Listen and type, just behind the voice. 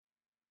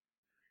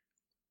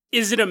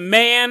Is it a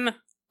man,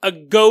 a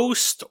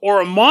ghost, or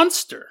a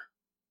monster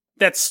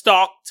that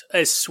stalked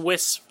a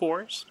Swiss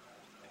forest?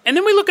 And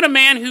then we look at a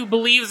man who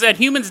believes that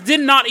humans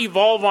did not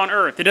evolve on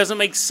Earth. It doesn't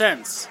make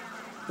sense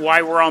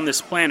why we're on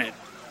this planet.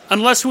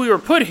 Unless we were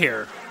put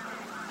here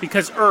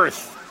because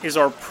Earth is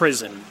our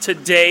prison.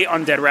 Today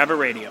on Dead Rabbit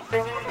Radio.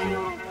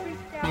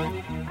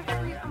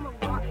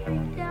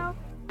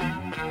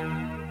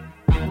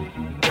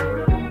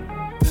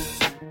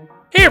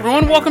 Hey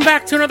everyone, welcome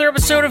back to another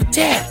episode of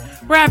Dead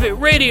Rabbit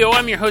Radio.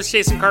 I'm your host,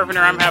 Jason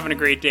Carpenter. I'm having a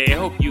great day. I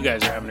hope you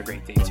guys are having a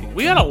great day too.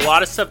 We got a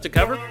lot of stuff to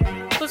cover.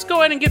 Let's go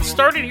ahead and get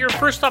started here.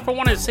 First off, I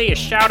want to say a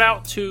shout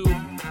out to,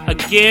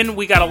 again,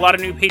 we got a lot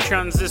of new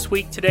Patreons this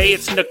week. Today,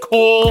 it's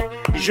Nicole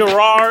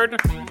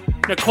Gerard.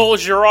 Nicole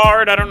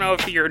Gerard, I don't know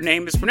if your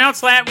name is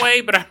pronounced that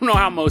way, but I don't know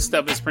how most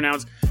stuff is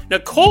pronounced.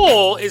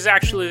 Nicole is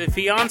actually the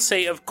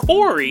fiance of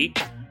Corey,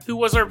 who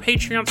was our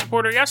Patreon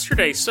supporter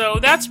yesterday. So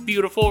that's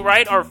beautiful,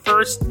 right? Our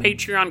first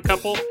Patreon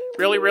couple.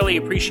 Really, really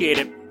appreciate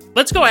it.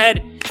 Let's go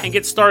ahead and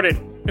get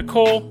started.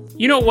 Nicole,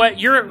 you know what?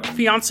 Your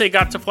fiance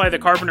got to fly the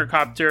Carpenter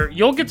Copter.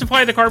 You'll get to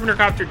fly the Carpenter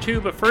Copter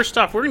too, but first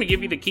off, we're going to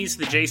give you the keys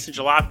to the Jason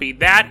Jalopy.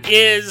 That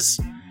is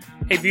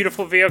a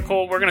beautiful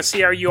vehicle. We're going to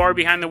see how you are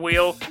behind the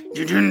wheel.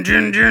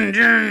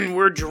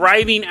 We're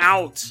driving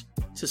out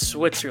to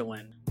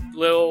Switzerland.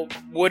 Little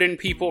wooden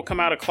people come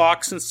out of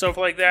clocks and stuff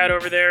like that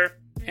over there.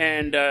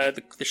 And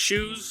the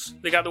shoes,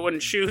 they got the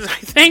wooden shoes. I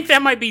think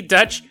that might be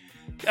Dutch.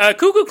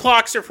 Cuckoo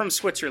clocks are from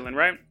Switzerland,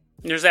 right?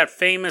 There's that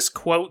famous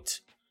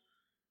quote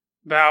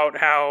about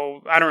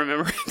how, I don't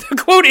remember, the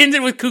quote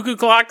ended with cuckoo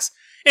clocks.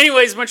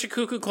 Anyways, a bunch of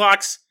cuckoo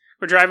clocks.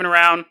 We're driving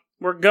around.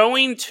 We're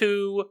going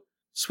to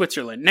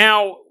Switzerland.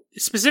 Now,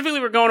 specifically,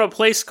 we're going to a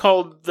place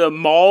called the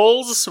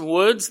Malz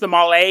Woods, the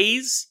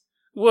Malaise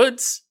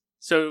Woods.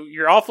 So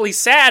you're awfully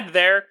sad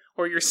there.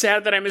 Or you're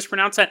sad that I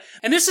mispronounced that.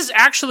 And this is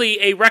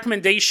actually a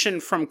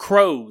recommendation from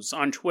Crows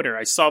on Twitter.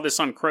 I saw this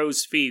on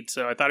Crow's feed,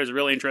 so I thought it was a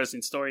really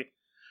interesting story.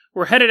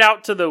 We're headed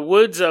out to the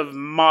woods of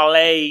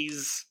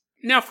Malaise.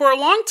 Now, for a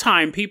long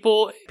time,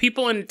 people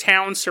in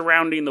towns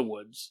surrounding the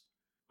woods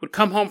would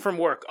come home from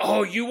work.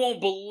 Oh, you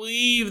won't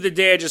believe the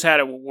day I just had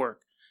at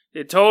work.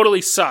 It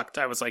totally sucked.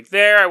 I was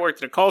there. I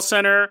worked at a call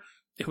center.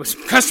 It was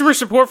customer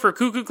support for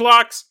cuckoo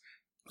clocks.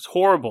 It was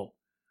horrible.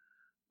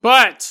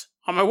 But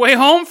on my way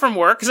home from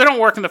work, because I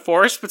don't work in the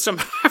forest, but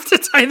somehow I have to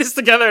tie this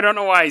together. I don't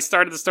know why I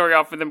started the story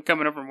off with them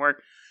coming up from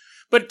work.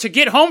 But to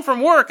get home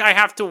from work, I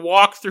have to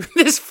walk through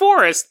this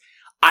forest.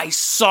 I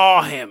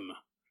saw him.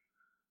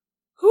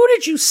 Who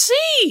did you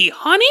see,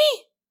 honey?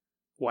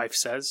 Wife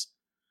says.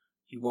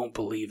 You won't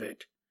believe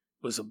it.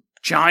 It was a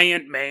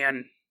giant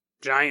man,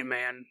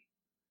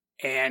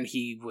 and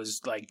he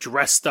was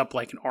dressed up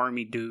like an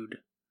army dude.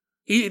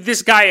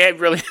 This guy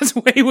really has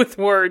a way with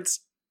words.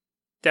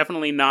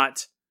 Definitely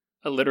not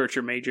a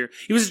literature major.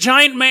 He was a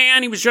giant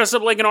man. He was dressed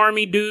up like an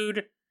army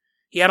dude.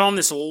 He had on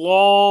this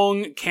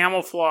long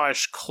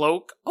camouflage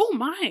cloak. Oh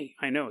my.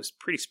 I know, it's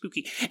pretty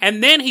spooky.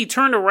 And then he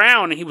turned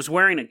around and he was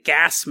wearing a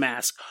gas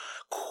mask.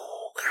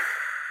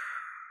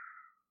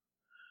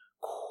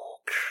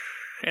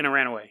 And I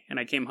ran away. And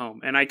I came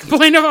home. And I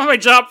complained about my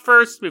job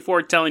first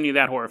before telling you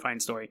that horrifying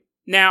story.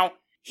 Now,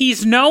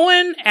 he's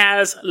known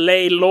as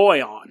Le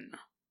Loyon.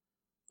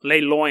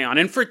 Le Loyon.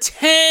 And for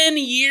 10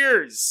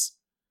 years,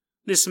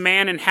 this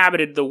man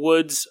inhabited the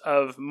woods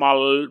of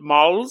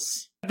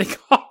Malz. They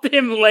called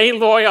him Le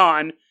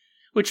Loyon,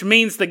 which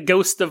means the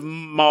ghost of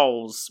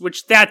Malz,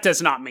 which that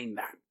does not mean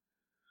that.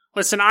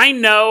 Listen, I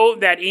know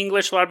that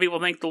English, a lot of people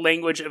think the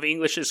language of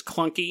English is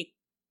clunky,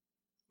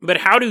 but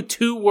how do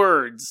two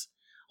words,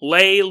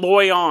 Le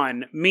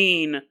Loyon,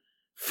 mean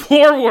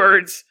 4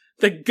 words,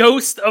 the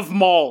ghost of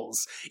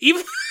Malz?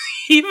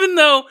 Even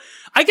though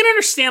I can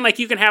understand,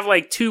 you can have,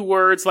 2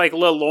 words, like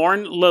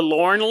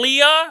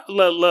Lelornia,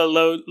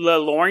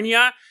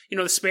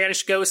 the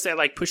Spanish ghost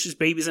that, pushes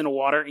babies into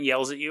water and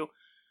yells at you.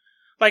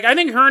 I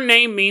think her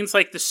name means,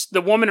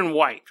 the woman in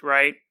white,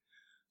 right?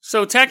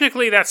 So,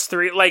 technically, that's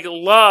 3.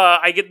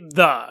 I get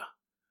the.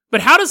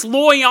 But how does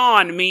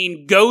Loyon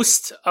mean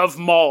ghost of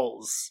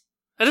Malz?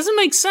 That doesn't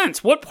make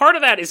sense. What part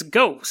of that is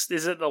ghost?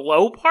 Is it the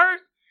low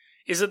part?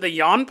 Is it the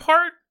yawn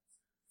part?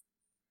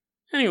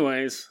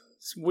 Anyways.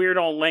 It's weird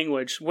old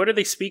language. What do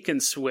they speak in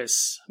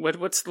Swiss?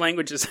 What's the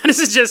language is that? Is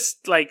it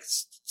just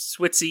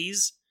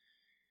Switzese?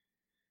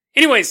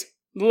 Anyways,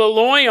 Le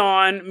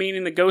Loyon,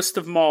 meaning the ghost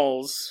of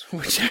Malz,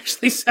 which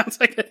actually sounds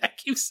like I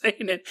keep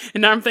saying it,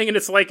 and now I'm thinking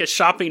it's like a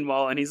shopping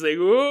mall, and he's like,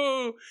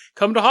 "Whoa,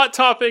 come to Hot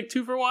Topic,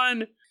 2 for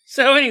 1."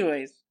 So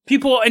anyways,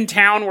 people in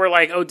town were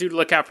like, "Oh dude,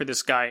 look out for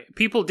this guy."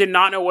 People did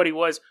not know what he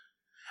was.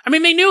 I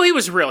mean, they knew he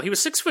was real. He was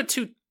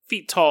 6'2"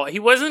 tall. He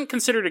wasn't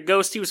considered a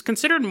ghost. He was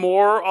considered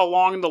more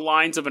along the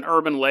lines of an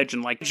urban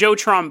legend, like Joe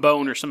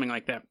Trombone or something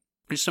like that.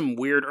 Just some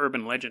weird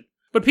urban legend.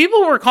 But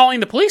people were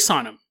calling the police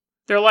on him.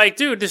 They're like,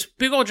 dude, this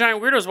big old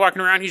giant weirdo's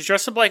walking around. He's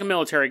dressed up like a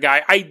military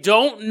guy. I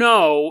don't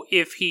know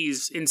if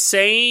he's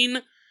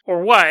insane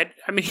or what.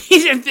 I mean,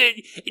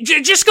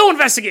 just go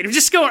investigate him.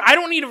 I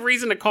don't need a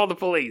reason to call the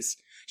police.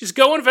 Just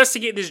go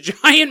investigate this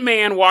giant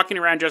man walking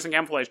around dressed in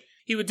camouflage.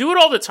 He would do it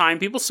all the time.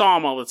 People saw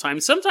him all the time.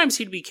 Sometimes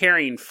he'd be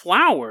carrying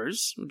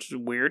flowers, which is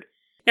weird.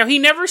 Now, he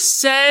never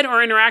said or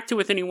interacted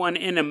with anyone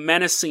in a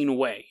menacing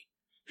way.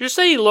 Just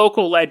a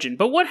local legend.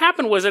 But what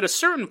happened was, at a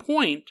certain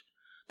point,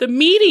 the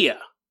media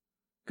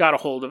got a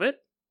hold of it.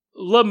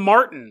 Le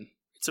Martin,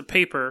 it's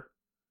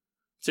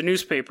a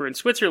newspaper in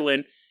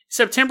Switzerland.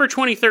 September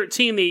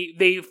 2013,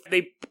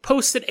 they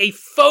posted a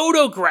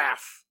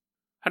photograph.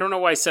 I don't know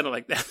why I said it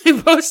like that.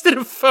 They posted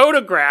a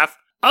photograph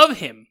of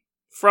him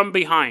from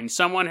behind.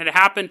 Someone had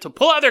happened to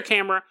pull out their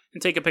camera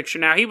and take a picture.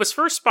 Now, he was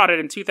first spotted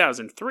in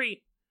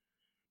 2003.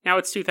 Now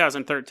it's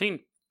 2013.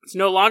 It's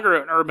no longer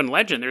an urban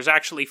legend. There's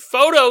actually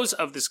photos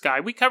of this guy.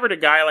 We covered a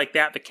guy like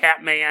that, the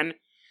Catman.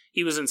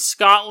 He was in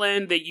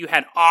Scotland. That you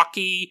had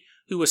Aki,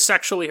 who was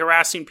sexually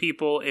harassing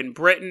people in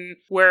Britain,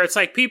 where it's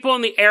like people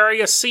in the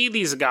area see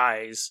these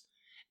guys,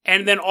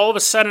 and then all of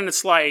a sudden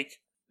it's like,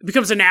 it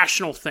becomes a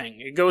national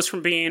thing. It goes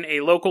from being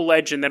a local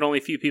legend that only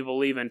a few people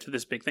believe in to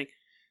this big thing.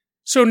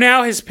 So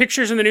now his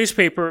pictures in the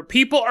newspaper,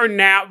 people are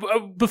now,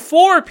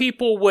 before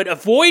people would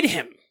avoid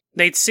him.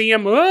 They'd see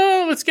him,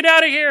 oh, let's get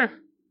out of here.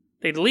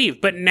 They'd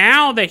leave. But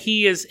now that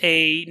he is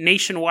a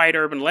nationwide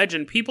urban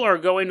legend, people are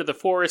going to the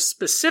forest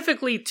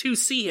specifically to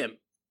see him.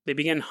 They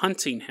begin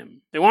hunting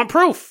him. They want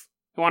proof.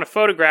 They want a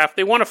photograph.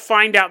 They want to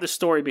find out the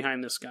story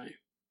behind this guy.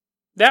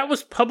 That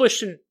was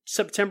published in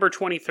September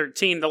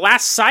 2013. The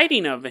last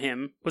sighting of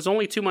him was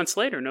only 2 months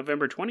later,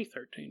 November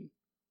 2013.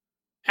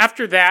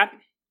 After that,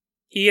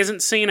 he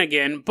isn't seen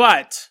again,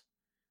 but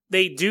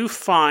they do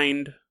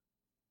find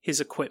his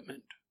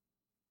equipment.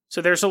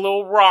 So there's a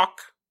little rock,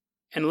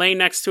 and laying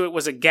next to it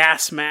was a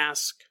gas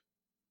mask,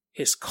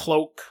 his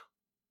cloak,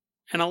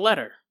 and a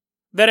letter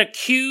that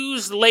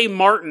accused Le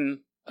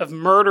Martin of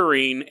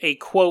murdering a,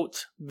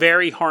 quote,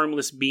 very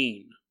harmless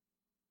being,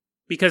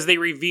 because they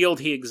revealed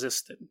he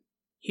existed.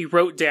 He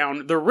wrote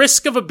down, "The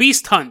risk of a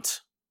beast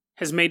hunt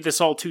has made this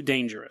all too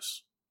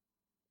dangerous."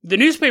 The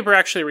newspaper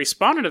actually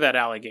responded to that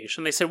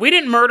allegation. They said, "We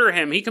didn't murder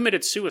him. He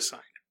committed suicide.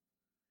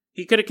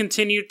 He could have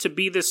continued to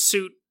be this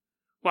suit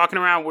walking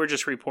around. We're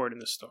just reporting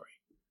the story."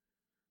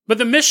 But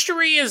the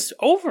mystery is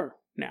over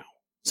now.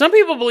 Some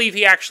people believe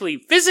he actually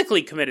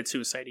physically committed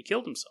suicide. He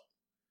killed himself.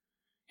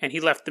 And he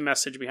left the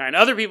message behind.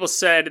 Other people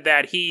said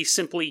that he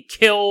simply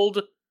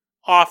killed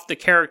off the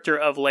character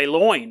of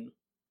Leloin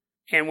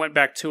and went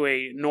back to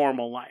a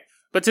normal life.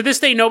 But to this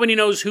day, nobody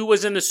knows who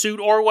was in the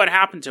suit or what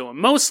happened to him.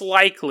 Most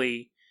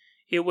likely,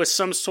 it was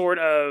some sort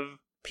of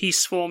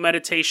peaceful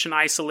meditation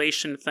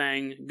isolation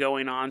thing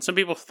going on. Some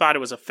people thought it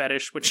was a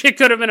fetish, which it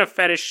could have been a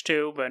fetish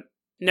too, but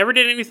never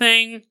did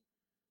anything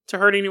to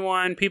hurt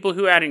anyone. People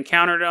who had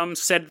encountered him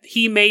said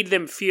he made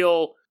them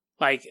feel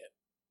like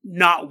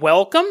not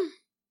welcome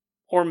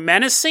or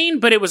menacing,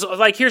 but it was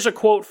like, here's a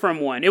quote from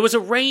one. "It was a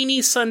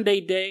rainy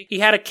Sunday day. He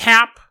had a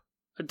cap,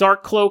 a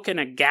dark cloak, and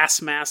a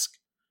gas mask.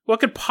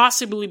 What could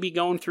possibly be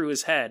going through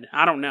his head?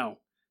 I don't know.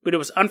 But it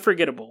was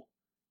unforgettable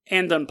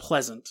and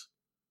unpleasant.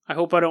 I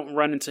hope I don't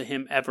run into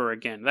him ever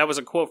again." That was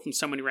a quote from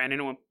someone who ran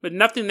into him. But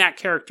nothing that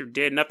character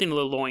did, nothing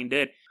Leloin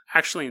did,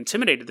 actually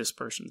intimidated this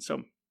person.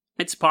 So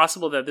it's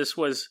possible that this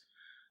was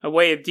a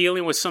way of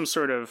dealing with some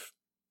sort of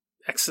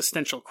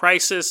existential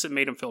crisis. It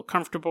made him feel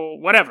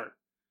comfortable, whatever.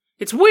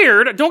 It's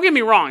weird, don't get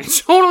me wrong,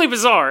 it's totally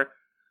bizarre.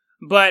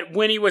 But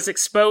when he was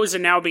exposed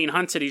and now being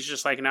hunted, he's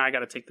just like, "Nah, I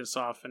gotta take this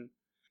off." And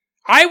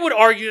I would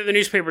argue that the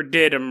newspaper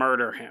did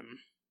murder him.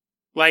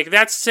 Like,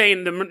 that's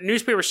saying, the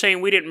newspaper saying,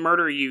 "We didn't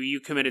murder you,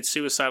 you committed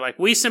suicide." Like,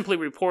 we simply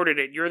reported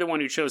it, you're the one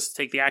who chose to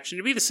take the action.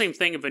 It'd be the same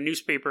thing if a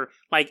newspaper,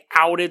 like,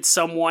 outed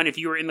someone, if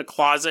you were in the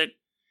closet,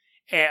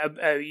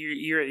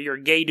 you're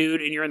a gay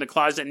dude and you're in the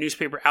closet, and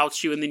newspaper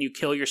outs you and then you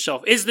kill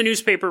yourself. Is the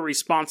newspaper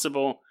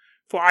responsible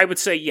for? I would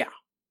say, yeah.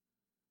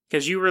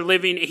 Because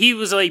he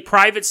was a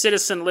private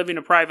citizen living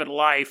a private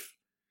life,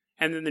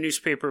 and then the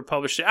newspaper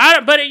published it.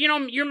 But,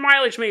 your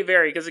mileage may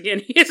vary, because again,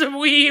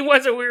 he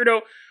was a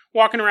weirdo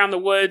walking around the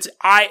woods.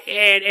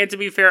 And to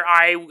be fair,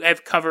 I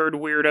have covered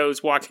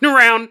weirdos walking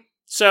around.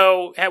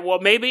 So, well,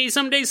 maybe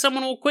someday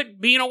someone will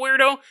quit being a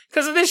weirdo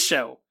because of this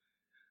show.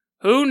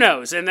 Who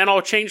knows? And then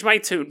I'll change my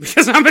tune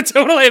because I'm a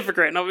total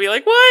hypocrite. And I'll be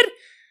like, "What?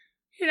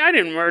 I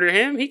didn't murder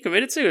him. He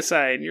committed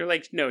suicide." And you're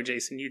like, "No,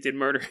 Jason, you did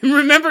murder him.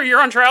 Remember,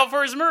 you're on trial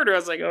for his murder." I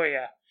was like, "Oh,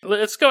 yeah."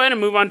 Let's go ahead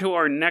and move on to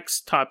our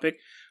next topic.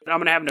 I'm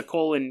going to have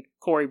Nicole and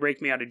Corey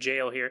break me out of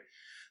jail here.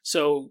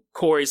 So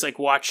Corey's like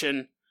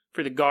watching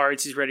for the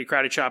guards. He's ready to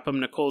karate chop him.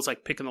 Nicole's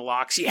like picking the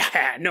locks.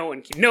 "Yeah,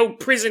 no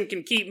prison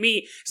can keep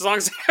me as long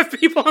as I have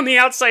people on the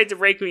outside to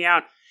break me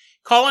out."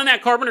 Call in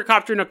that Carpenter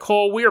Copter,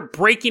 Nicole. We are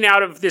breaking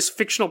out of this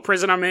fictional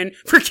prison I'm in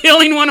for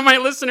killing one of my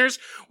listeners.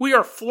 We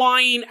are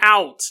flying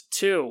out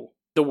to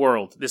the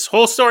world. This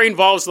whole story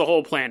involves the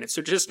whole planet.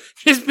 So just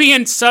be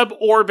in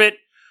suborbit.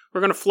 We're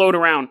going to float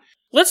around.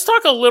 Let's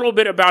talk a little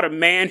bit about a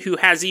man who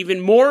has even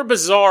more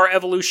bizarre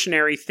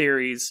evolutionary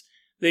theories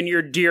than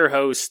your dear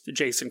host,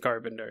 Jason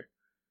Carpenter.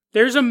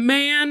 There's a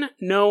man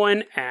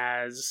known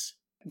as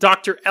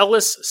Dr.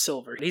 Ellis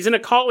Silver. He's an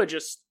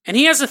ecologist, and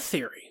he has a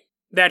theory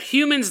that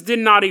humans did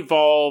not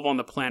evolve on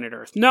the planet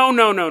Earth. No.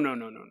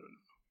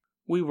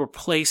 We were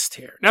placed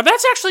here. Now,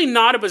 that's actually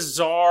not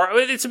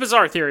it's a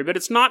bizarre theory, but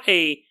it's not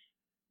a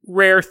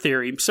rare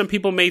theory. Some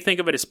people may think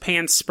of it as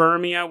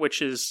panspermia,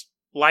 which is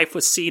life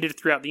was seeded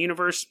throughout the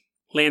universe,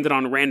 landed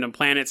on random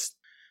planets.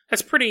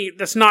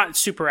 That's not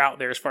super out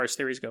there as far as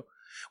theories go.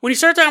 When you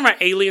start talking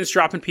about aliens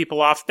dropping people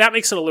off, that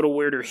makes it a little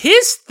weirder.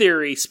 His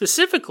theory,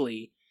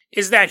 specifically,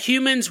 is that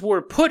humans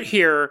were put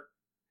here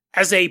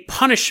as a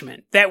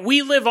punishment, that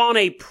we live on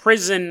a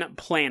prison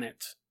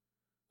planet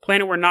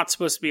we're not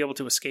supposed to be able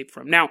to escape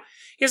from. Now,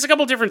 he has a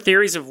couple different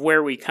theories of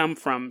where we come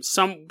from.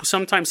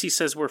 Sometimes he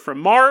says we're from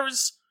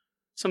Mars,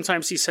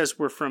 sometimes he says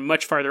we're from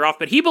much farther off,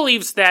 but he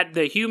believes that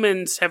the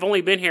humans have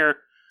only been here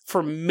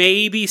for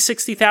maybe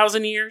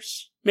 60,000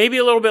 years, maybe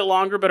a little bit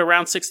longer, but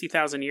around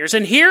 60,000 years.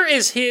 And here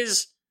is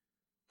his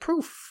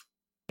proof.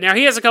 Now,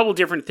 he has a couple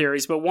different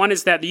theories, but one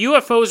is that the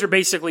UFOs are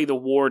basically the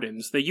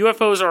wardens. The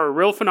UFOs are a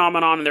real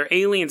phenomenon, and they're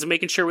aliens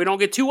making sure we don't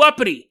get too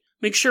uppity.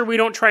 Make sure we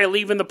don't try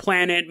leaving the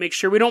planet. Make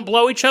sure we don't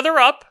blow each other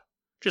up.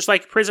 Just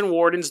like prison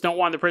wardens don't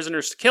want the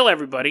prisoners to kill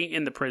everybody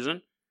in the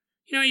prison.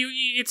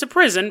 It's a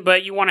prison,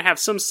 but you want to have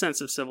some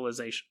sense of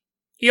civilization.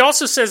 He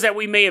also says that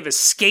we may have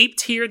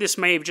escaped here. This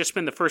may have just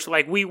been the first,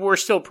 we were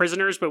still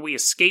prisoners, but we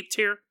escaped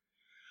here.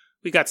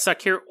 We got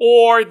stuck here.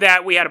 Or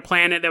that we had a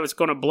planet that was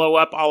going to blow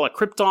up a la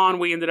Krypton.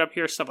 We ended up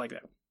here, stuff like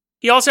that.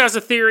 He also has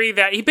a theory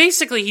that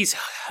he's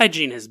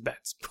hedging his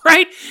bets,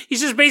 right?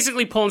 He's just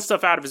basically pulling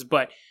stuff out of his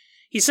butt.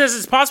 He says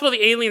it's possible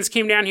the aliens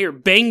came down here,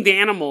 banged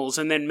animals,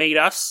 and then made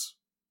us.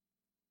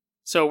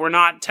 So we're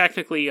not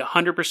technically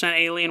 100%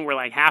 alien. We're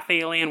like half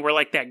alien. We're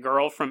like that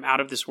girl from Out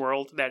of This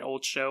World, that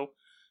old show.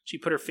 She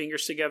put her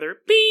fingers together.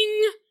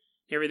 Bing!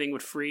 Everything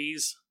would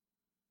freeze.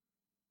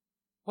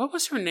 What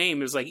was her name?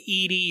 It was like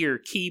Edie or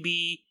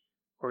Kibi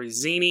or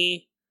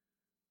Zini.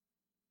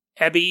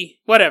 Ebby.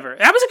 Whatever.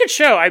 That was a good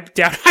show. I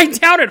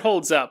doubt it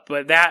holds up.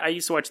 But I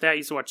used to watch that. I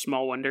used to watch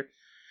Small Wonder.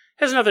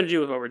 Has nothing to do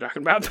with what we're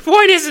talking about. The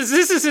point is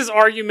this is his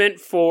argument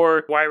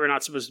for why we're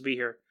not supposed to be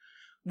here.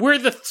 We're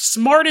the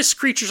smartest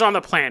creatures on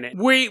the planet.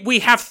 We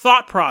have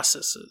thought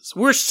processes.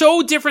 We're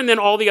so different than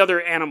all the other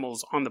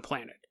animals on the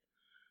planet.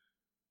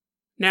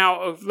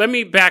 Now, let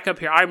me back up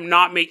here. I'm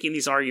not making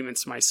these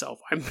arguments myself.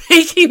 I'm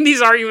making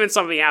these arguments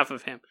on behalf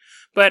of him.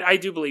 But I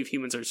do believe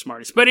humans are the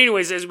smartest. But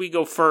anyways, as we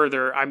go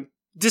further, I'm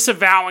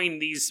disavowing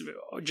these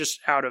just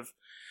out of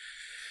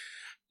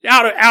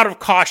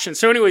caution.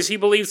 So anyways, he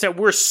believes that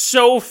we're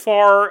so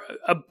far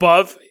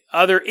above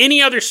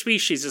any other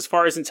species as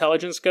far as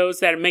intelligence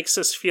goes that it makes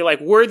us feel like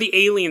we're the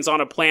aliens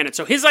on a planet.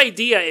 So his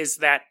idea is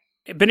that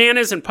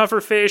bananas and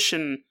pufferfish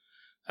and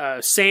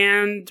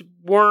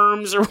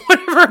sandworms or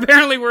whatever,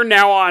 apparently we're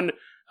now on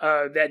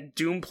that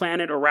doom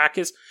planet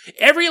Arrakis.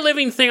 Every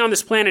living thing on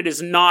this planet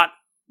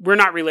we're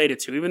not related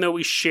to. Even though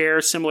we share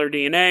similar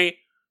DNA,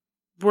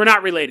 we're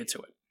not related to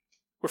it.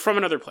 We're from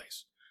another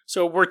place.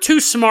 So we're too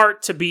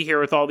smart to be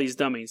here with all these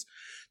dummies.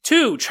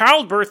 2,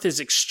 childbirth is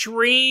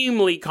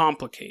extremely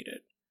complicated.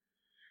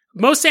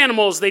 Most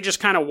animals, they just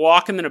kind of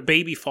walk and then a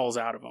baby falls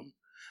out of them.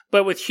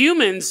 But with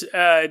humans,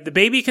 the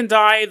baby can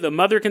die, the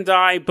mother can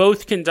die,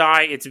 both can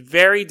die. It's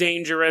very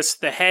dangerous.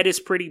 The head is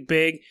pretty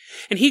big.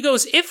 And he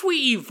goes, if we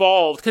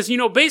evolved, because,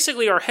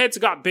 basically our heads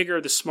got bigger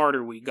the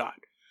smarter we got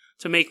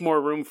to make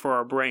more room for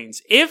our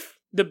brains. If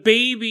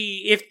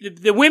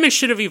the women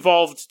should have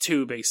evolved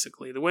too,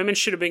 basically. The women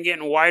should have been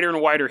getting wider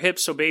and wider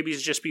hips so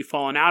babies just be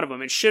falling out of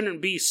them. It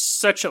shouldn't be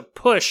such a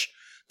push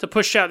to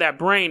push out that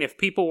brain. If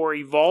people were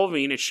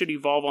evolving, it should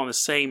evolve on the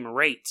same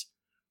rate.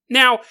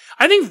 Now,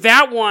 I think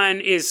that one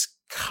is...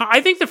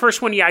 I think the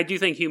first one, I do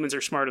think humans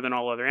are smarter than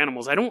all other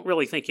animals. I don't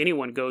really think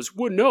anyone goes,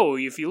 well, no,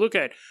 if you look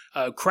at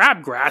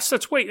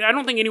crabgrass, I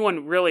don't think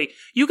anyone really...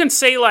 You can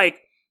say,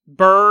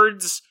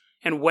 birds...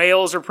 and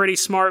whales are pretty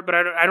smart, but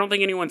I don't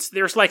think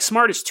there's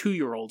smart as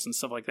 2-year-olds and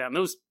stuff like that. And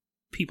those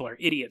people are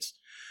idiots.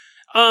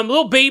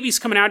 Little babies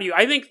coming out of you.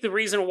 I think the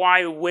reason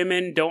why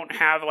women don't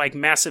have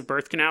massive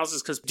birth canals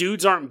is because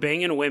dudes aren't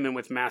banging women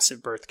with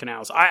massive birth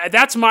canals.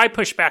 That's my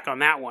pushback on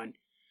that one.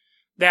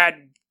 That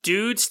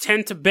dudes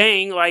tend to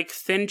bang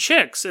thin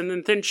chicks, and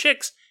then thin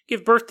chicks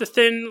give birth to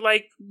thin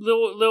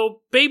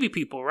little baby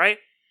people, right?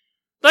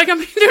 They're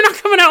not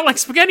coming out like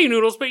spaghetti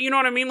noodles, but you know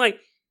what I mean?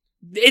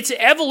 It's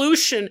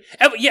evolution.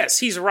 Yes,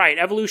 he's right.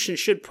 Evolution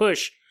should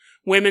push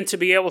women to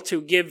be able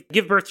to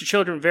give birth to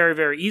children very,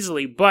 very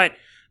easily. But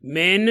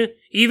men,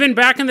 even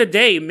back in the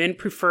day, men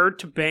preferred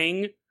to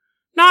bang,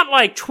 not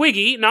like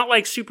Twiggy, not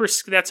like super,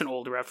 that's an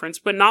old reference,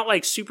 but not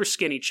like super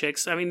skinny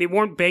chicks. I mean, they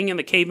weren't banging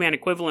the caveman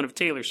equivalent of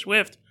Taylor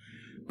Swift,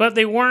 but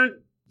they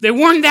weren't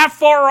that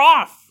far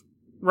off,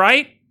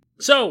 right?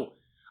 So,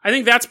 I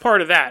think that's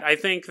part of that. I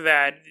think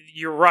that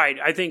you're right.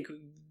 I think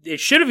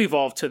it should have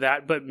evolved to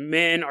that, but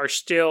men are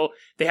still,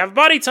 they have a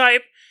body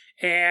type,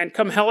 and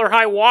come hell or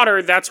high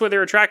water, that's what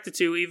they're attracted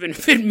to, even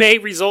if it may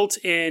result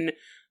in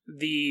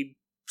the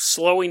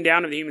slowing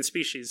down of the human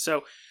species.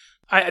 So,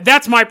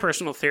 that's my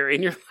personal theory,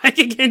 and you're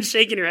again,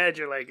 shaking your head,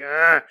 you're like,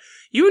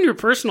 you and your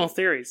personal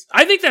theories.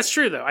 I think that's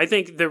true, though. I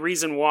think the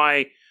reason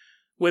why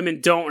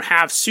women don't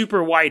have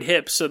super wide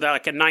hips so that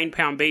like a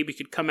 9-pound baby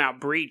could come out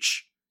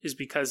breech is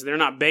because they're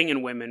not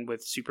banging women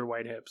with super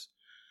wide hips.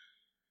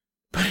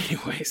 But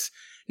anyways,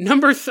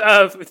 number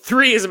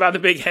 3 is about the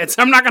big heads.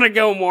 I'm not going to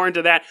go more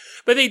into that.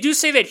 But they do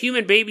say that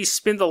human babies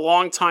spend a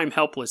long time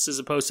helpless as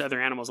opposed to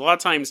other animals. A lot of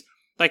times,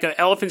 like an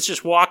elephant's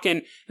just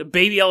walking, the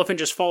baby elephant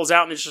just falls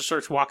out and it just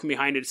starts walking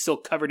behind it. It's still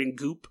covered in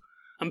goop.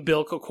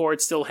 Umbilical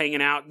cord still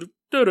hanging out.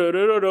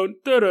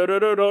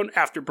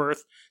 After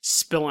birth,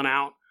 spilling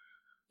out.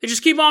 They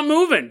just keep on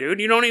moving, dude.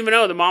 You don't even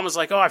know. The mom is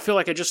like, oh, I feel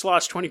like I just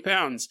lost 20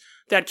 pounds.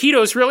 That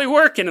keto's really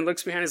working. And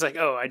looks behind, he's like,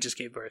 oh, I just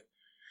gave birth.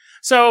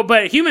 So,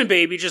 but a human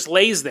baby just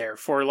lays there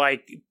for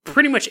like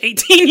pretty much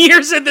 18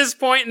 years at this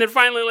point, and then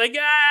finally like,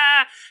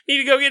 need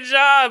to go get a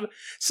job.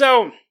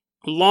 So,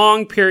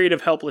 long period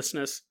of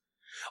helplessness.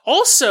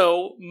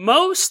 Also,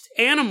 most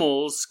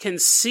animals can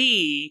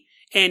see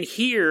and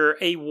hear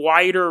a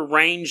wider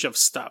range of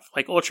stuff,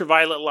 like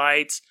ultraviolet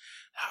lights,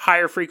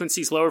 higher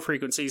frequencies, lower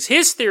frequencies.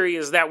 His theory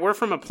is that we're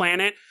from a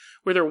planet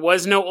where there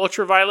was no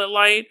ultraviolet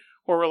light,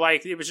 or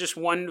like it was just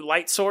one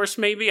light source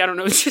maybe. I don't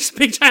know. It's just a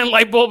big giant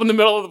light bulb in the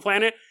middle of the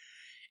planet.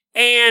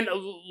 And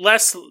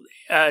less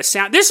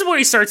sound. This is where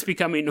he starts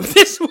becoming.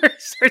 This is where he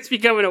starts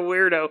becoming a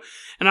weirdo,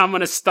 and I'm going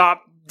to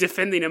stop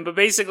defending him. But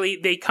basically,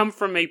 they come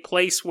from a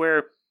place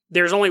where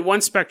there's only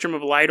one spectrum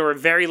of light, or a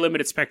very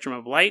limited spectrum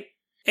of light,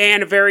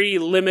 and a very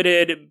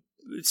limited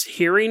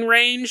hearing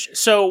range.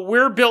 So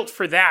we're built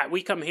for that.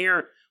 We come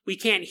here, we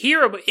can't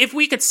hear, but if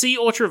we could see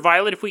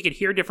ultraviolet, if we could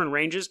hear different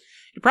ranges,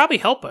 it'd probably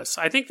help us.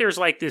 I think there's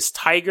like this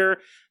tiger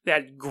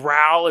that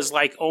growl is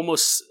like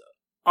almost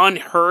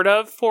unheard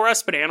of for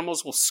us, but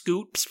animals will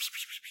scoot,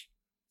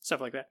 stuff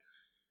like that.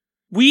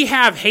 We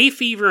have hay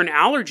fever and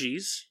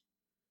allergies,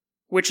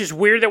 which is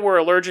weird that we're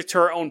allergic to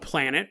our own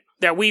planet,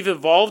 that we've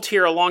evolved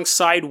here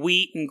alongside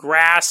wheat and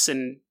grass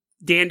and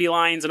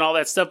dandelions and all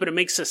that stuff, but it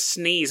makes us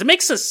sneeze. It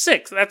makes us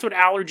sick. That's what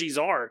allergies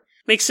are.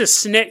 It makes us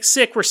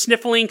sick. We're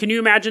sniffling. Can you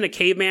imagine a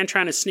caveman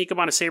trying to sneak up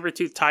on a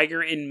saber-toothed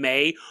tiger in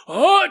May?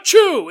 Oh,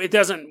 chew! It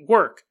doesn't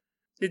work.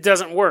 It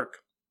doesn't work.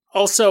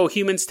 Also,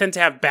 humans tend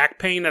to have back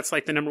pain. That's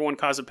like the number one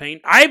cause of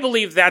pain. I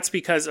believe that's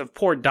because of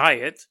poor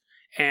diet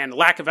and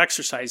lack of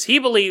exercise. He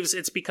believes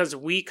it's because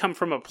we come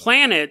from a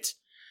planet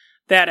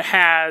that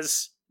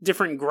has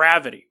different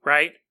gravity,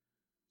 right?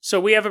 So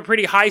we have a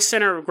pretty high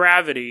center of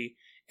gravity.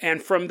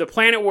 And from the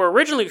planet we're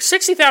originally,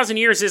 60,000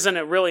 years isn't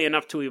really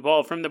enough to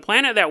evolve. From the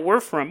planet that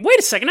we're from, wait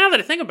a second, now that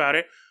I think about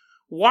it,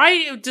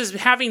 why does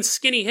having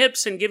skinny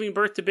hips and giving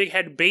birth to big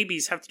head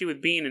babies have to do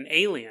with being an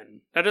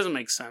alien? That doesn't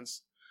make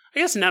sense. I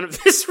guess none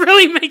of this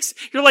really makes...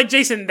 You're like,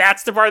 Jason,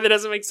 that's the part that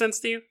doesn't make sense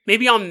to you?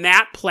 Maybe on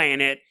that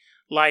planet,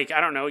 like, I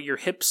don't know, your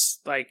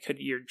hips, like,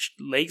 your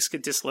legs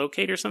could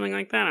dislocate or something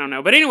like that? I don't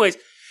know. But anyways,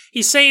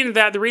 he's saying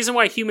that the reason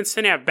why humans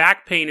tend to have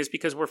back pain is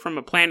because we're from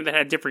a planet that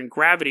had different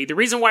gravity. The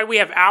reason why we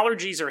have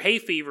allergies or hay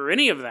fever,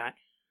 any of that...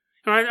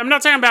 I'm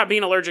not talking about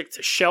being allergic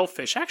to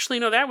shellfish. Actually,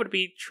 no, that would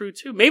be true,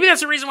 too. Maybe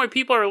that's the reason why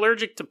people are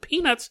allergic to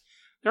peanuts.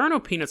 There are no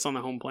peanuts on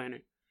the home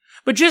planet.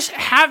 But just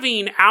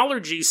having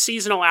allergies,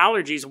 seasonal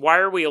allergies, why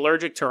are we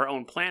allergic to our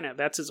own planet?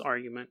 That's his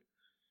argument.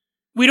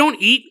 We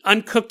don't eat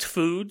uncooked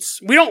foods.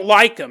 We don't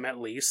like them, at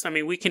least. I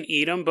mean, we can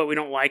eat them, but we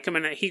don't like them.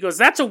 And he goes,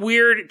 that's a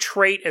weird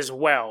trait as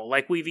well.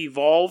 Like, we've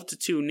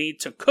evolved to need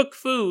to cook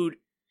food,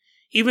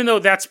 even though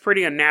that's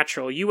pretty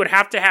unnatural. You would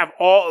have to have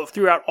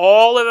throughout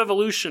all of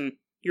evolution,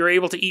 you're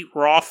able to eat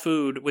raw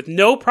food with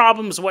no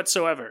problems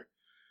whatsoever.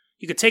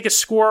 You could take a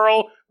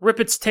squirrel, rip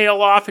its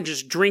tail off, and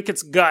just drink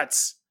its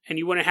guts, and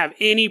you wouldn't have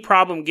any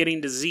problem getting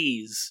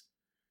disease.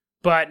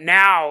 But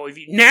now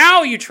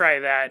you try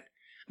that,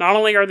 not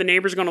only are the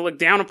neighbors going to look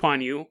down upon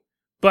you,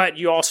 but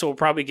you also will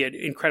probably get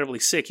incredibly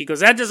sick. He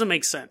goes, that doesn't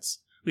make sense.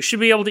 We should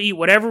be able to eat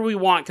whatever we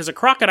want, because a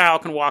crocodile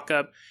can walk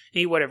up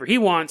and eat whatever he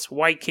wants.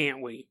 Why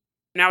can't we?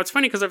 Now, it's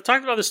funny, because I've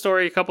talked about this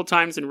story a couple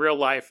times in real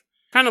life.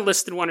 Kind of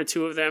listed one or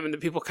two of them, and the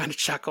people kind of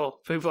chuckle.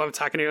 People I'm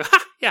talking to,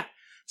 yeah,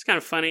 it's kind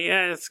of funny.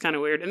 Yeah, it's kind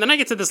of weird. And then I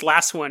get to this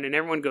last one, and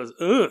everyone goes,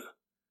 ugh.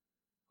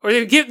 Or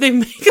they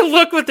make a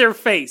look with their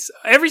face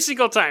every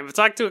single time. I've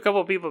talked to a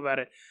couple of people about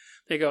it.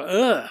 They go,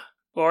 ugh.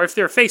 Or if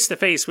they're face to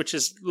face, which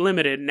is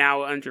limited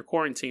now under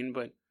quarantine,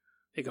 but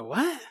they go,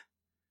 what?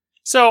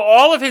 So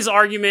all of his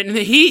argument,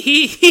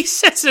 he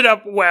sets it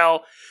up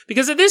well,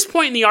 because at this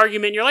point in the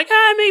argument, you're like,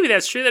 maybe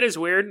that's true. That is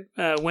weird.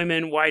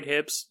 Women, wide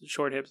hips,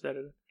 short hips,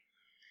 da-da-da.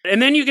 And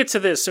then you get to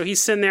this. So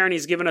he's sitting there and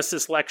he's giving us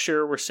this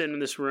lecture. We're sitting in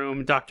this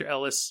room. Dr.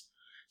 Ellis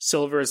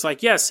Silver is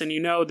like, yes, and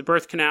the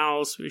birth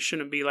canals, we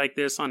shouldn't be like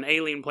this on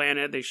alien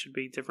planet. They should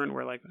be different.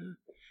 We're like,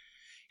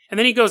 And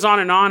then he goes on,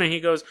 and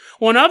he goes,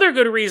 well, another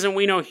good reason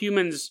we know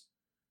humans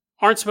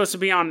aren't supposed to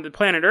be on the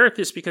planet Earth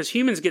is because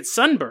humans get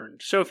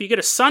sunburned. So if you get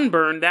a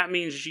sunburn, that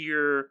means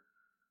you're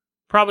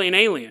probably an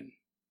alien.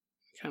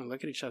 We kind of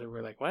look at each other.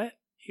 We're like, what?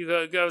 He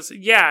goes,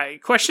 yeah,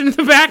 question in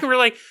the back. And we're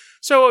like,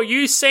 so are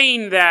you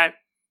saying that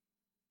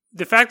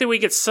the fact that we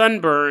get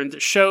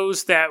sunburned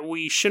shows that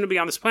we shouldn't be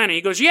on this planet?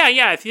 He goes,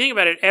 yeah. If you think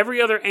about it,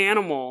 every other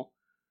animal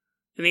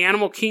in the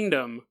animal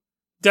kingdom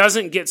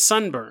doesn't get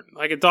sunburned.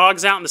 Like a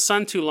dog's out in the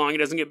sun too long, he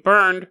doesn't get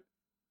burned.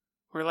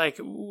 We're like,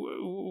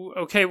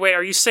 okay, wait,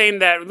 are you saying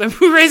that? Let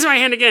me raise my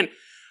hand again.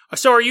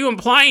 So are you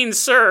implying,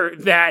 sir,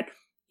 that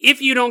if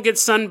you don't get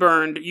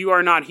sunburned, you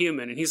are not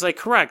human? And he's like,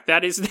 correct.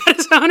 That is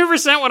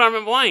 100% what I'm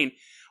implying.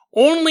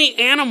 Only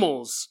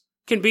animals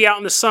can be out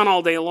in the sun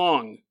all day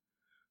long.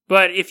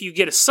 But if you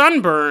get a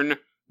sunburn,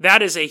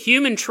 that is a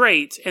human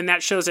trait, and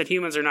that shows that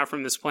humans are not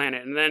from this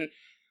planet. And then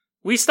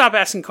we stop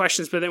asking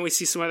questions, but then we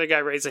see some other guy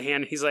raise a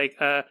hand. He's like,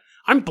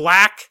 I'm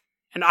black,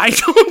 and I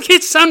don't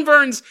get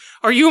sunburns.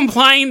 Are you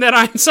implying that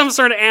I'm some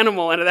sort of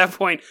animal? And at that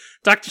point,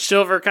 Dr.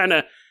 Silver kind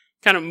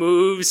of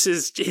moves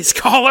his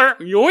collar.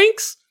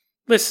 Yoinks!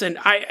 Listen,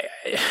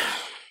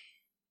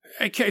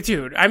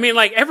 dude, I mean,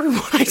 like,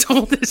 everyone I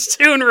told this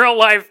to in real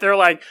life, they're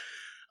like,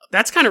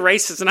 that's kind of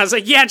racist. And I was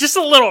like, yeah, just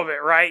a little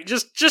bit, right?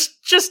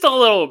 Just a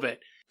little bit.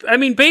 I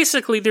mean,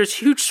 basically, there's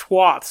huge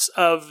swaths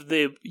of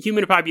the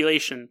human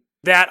population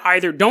that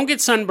either don't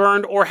get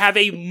sunburned or have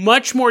a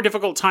much more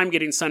difficult time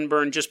getting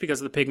sunburned just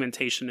because of the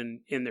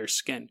pigmentation in their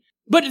skin.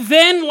 But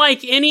then,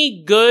 like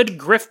any good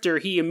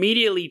grifter, he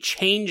immediately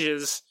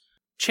changes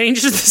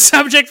the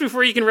subject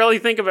before you can really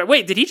think about it.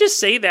 Wait, did he just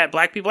say that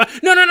black people...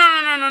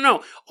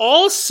 No.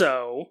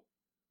 Also,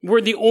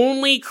 we're the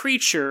only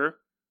creature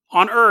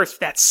on Earth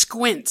that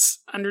squints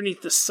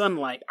underneath the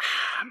sunlight.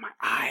 My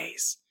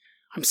eyes.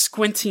 I'm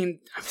squinting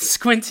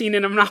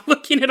and I'm not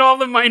looking at all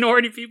the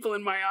minority people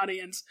in my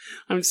audience.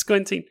 I'm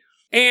squinting.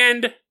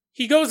 And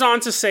he goes on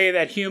to say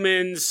that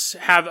humans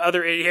have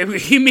other...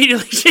 He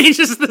immediately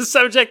changes the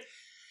subject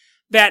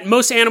that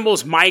most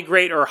animals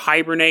migrate or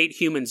hibernate,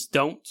 humans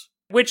don't.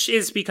 Which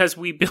is because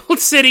we build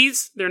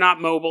cities. They're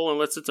not mobile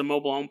unless it's a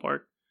mobile home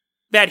park.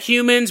 That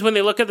humans, when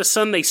they look at the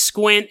sun, they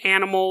squint.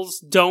 Animals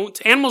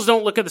don't. Animals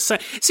don't look at the sun.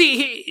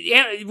 See,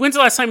 when's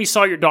the last time you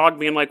saw your dog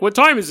being like, what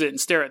time is it?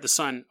 And stare at the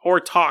sun. Or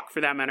talk,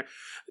 for that matter.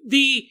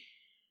 The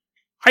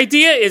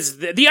idea is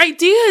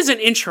an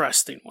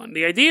interesting one.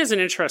 The idea is an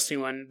interesting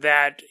one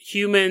that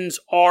humans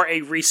are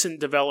a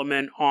recent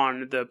development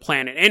on the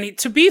planet. And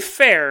to be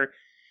fair,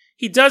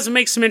 he does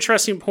make some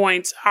interesting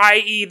points,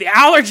 i.e. the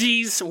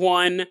allergies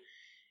one,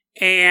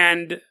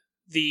 and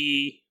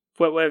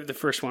whatever the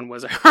first one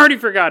was. I already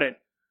forgot it.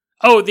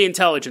 Oh, the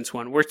intelligence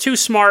one. We're too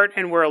smart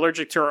and we're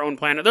allergic to our own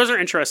planet. Those are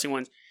interesting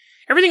ones.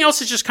 Everything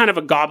else is just kind of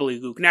a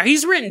gobbledygook. Now,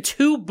 he's written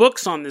 2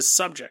 books on this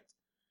subject.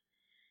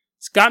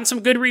 It's gotten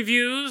some good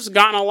reviews,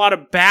 gotten a lot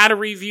of bad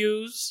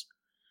reviews.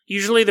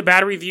 Usually the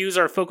bad reviews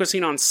are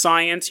focusing on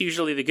science.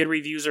 Usually the good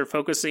reviews are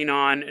focusing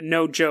on,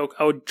 no joke,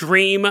 a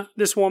dream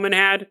this woman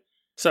had.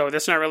 So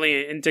that's not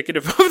really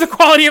indicative of the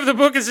quality of the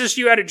book. It's just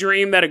you had a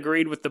dream that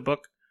agreed with the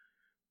book.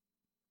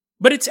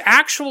 But it's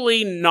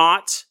actually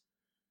not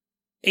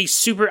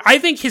I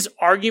think his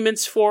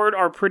arguments for it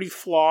are pretty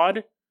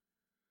flawed.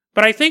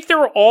 But I think there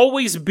will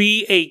always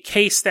be a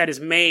case that is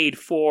made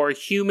for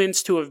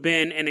humans to have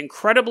been an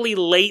incredibly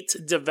late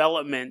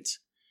development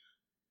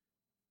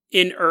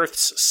in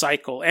Earth's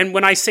cycle. And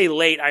when I say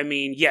late, I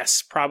mean,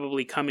 yes,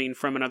 probably coming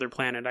from another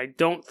planet. I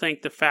don't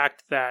think the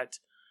fact that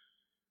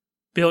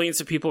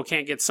billions of people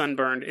can't get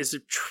sunburned is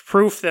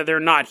proof that they're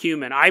not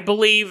human. I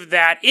believe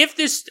that if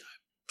this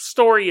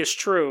story is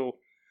true,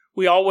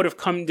 we all would have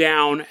come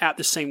down at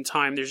the same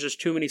time. There's just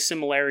too many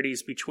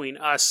similarities between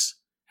us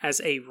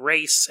as a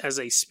race, as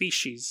a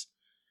species,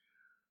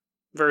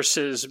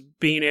 versus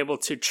being able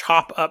to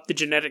chop up the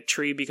genetic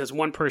tree because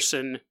one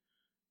person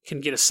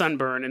can get a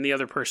sunburn and the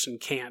other person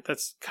can't.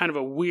 That's kind of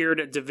a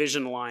weird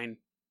division line.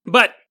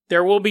 But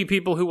there will be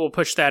people who will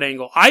push that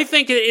angle. I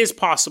think it is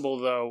possible,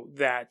 though,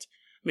 that,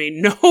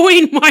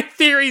 knowing my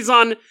theories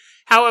on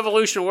how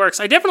evolution works,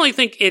 I definitely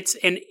think it's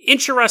an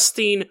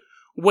interesting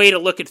way to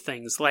look at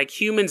things. Like,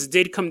 humans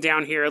did come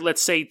down here,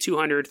 let's say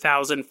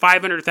 200,000,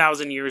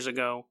 500,000 years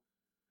ago,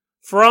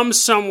 from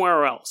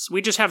somewhere else.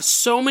 We just have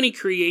so many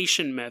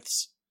creation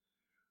myths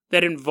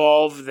that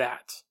involve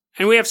that.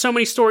 And we have so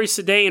many stories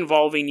today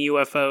involving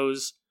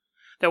UFOs,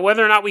 that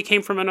whether or not we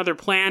came from another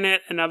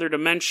planet, another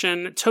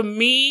dimension, to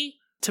me,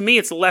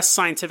 it's less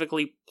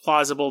scientifically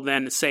plausible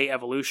than, say,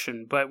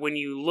 evolution. But when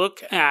you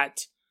look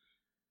at...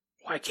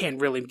 I can't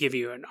really give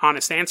you an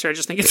honest answer. I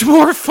just think it's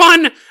more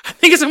fun. I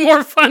think it's a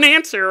more fun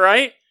answer,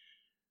 right?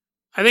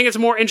 I think it's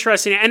more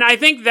interesting. And I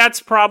think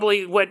that's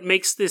probably what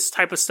makes this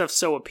type of stuff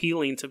so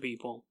appealing to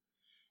people.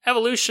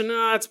 Evolution,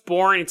 it's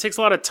boring. It takes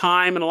a lot of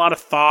time and a lot of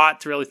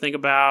thought to really think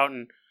about.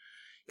 And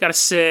you got to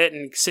sit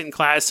in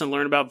class and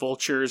learn about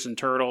vultures and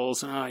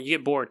turtles. You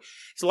get bored.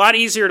 It's a lot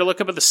easier to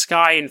look up at the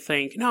sky and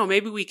think, no,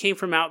 maybe we came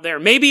from out there.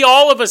 Maybe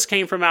all of us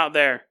came from out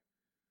there.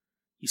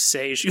 You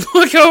say as you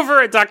look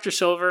over at Dr.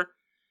 Silver.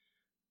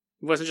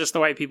 It wasn't just the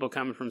white people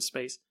coming from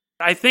space.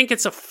 I think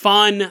it's a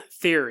fun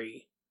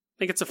theory. I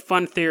think it's a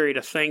fun theory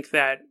to think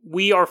that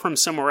we are from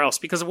somewhere else,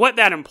 because what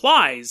that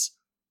implies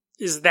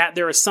is that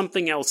there is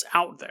something else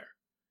out there.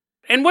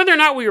 And whether or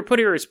not we were put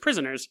here as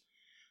prisoners,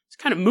 it's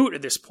kind of moot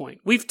at this point.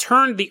 We've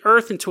turned the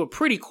Earth into a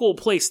pretty cool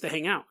place to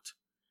hang out.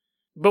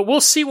 But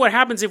we'll see what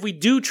happens if we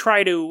do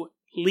try to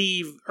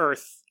leave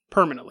Earth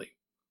permanently.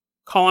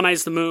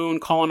 Colonize the moon,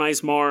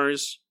 colonize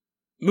Mars,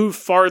 move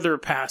farther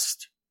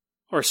past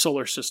our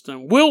solar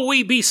system. Will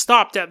we be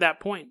stopped at that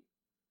point?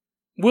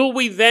 Will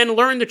we then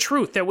learn the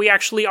truth that we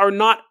actually are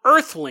not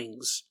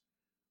Earthlings,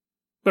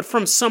 but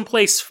from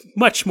someplace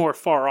much more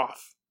far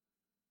off?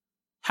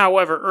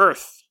 However,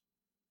 Earth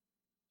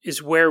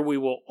is where we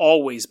will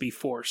always be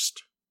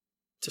forced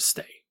to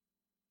stay.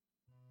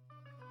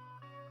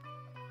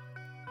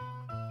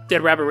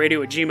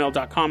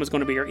 DeadRabbitRadio@gmail.com is going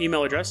to be your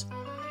email address.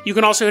 You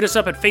can also hit us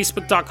up at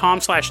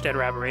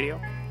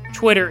Facebook.com/DeadRabbitRadio.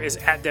 Twitter is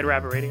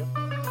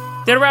 @DeadRabbitRadio.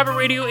 Dead Rabbit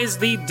Radio is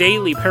the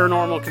daily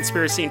paranormal,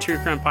 conspiracy, and true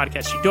crime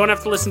podcast. You don't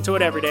have to listen to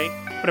it every day,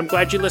 but I'm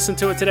glad you listened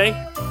to it today.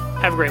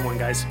 Have a great one,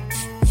 guys.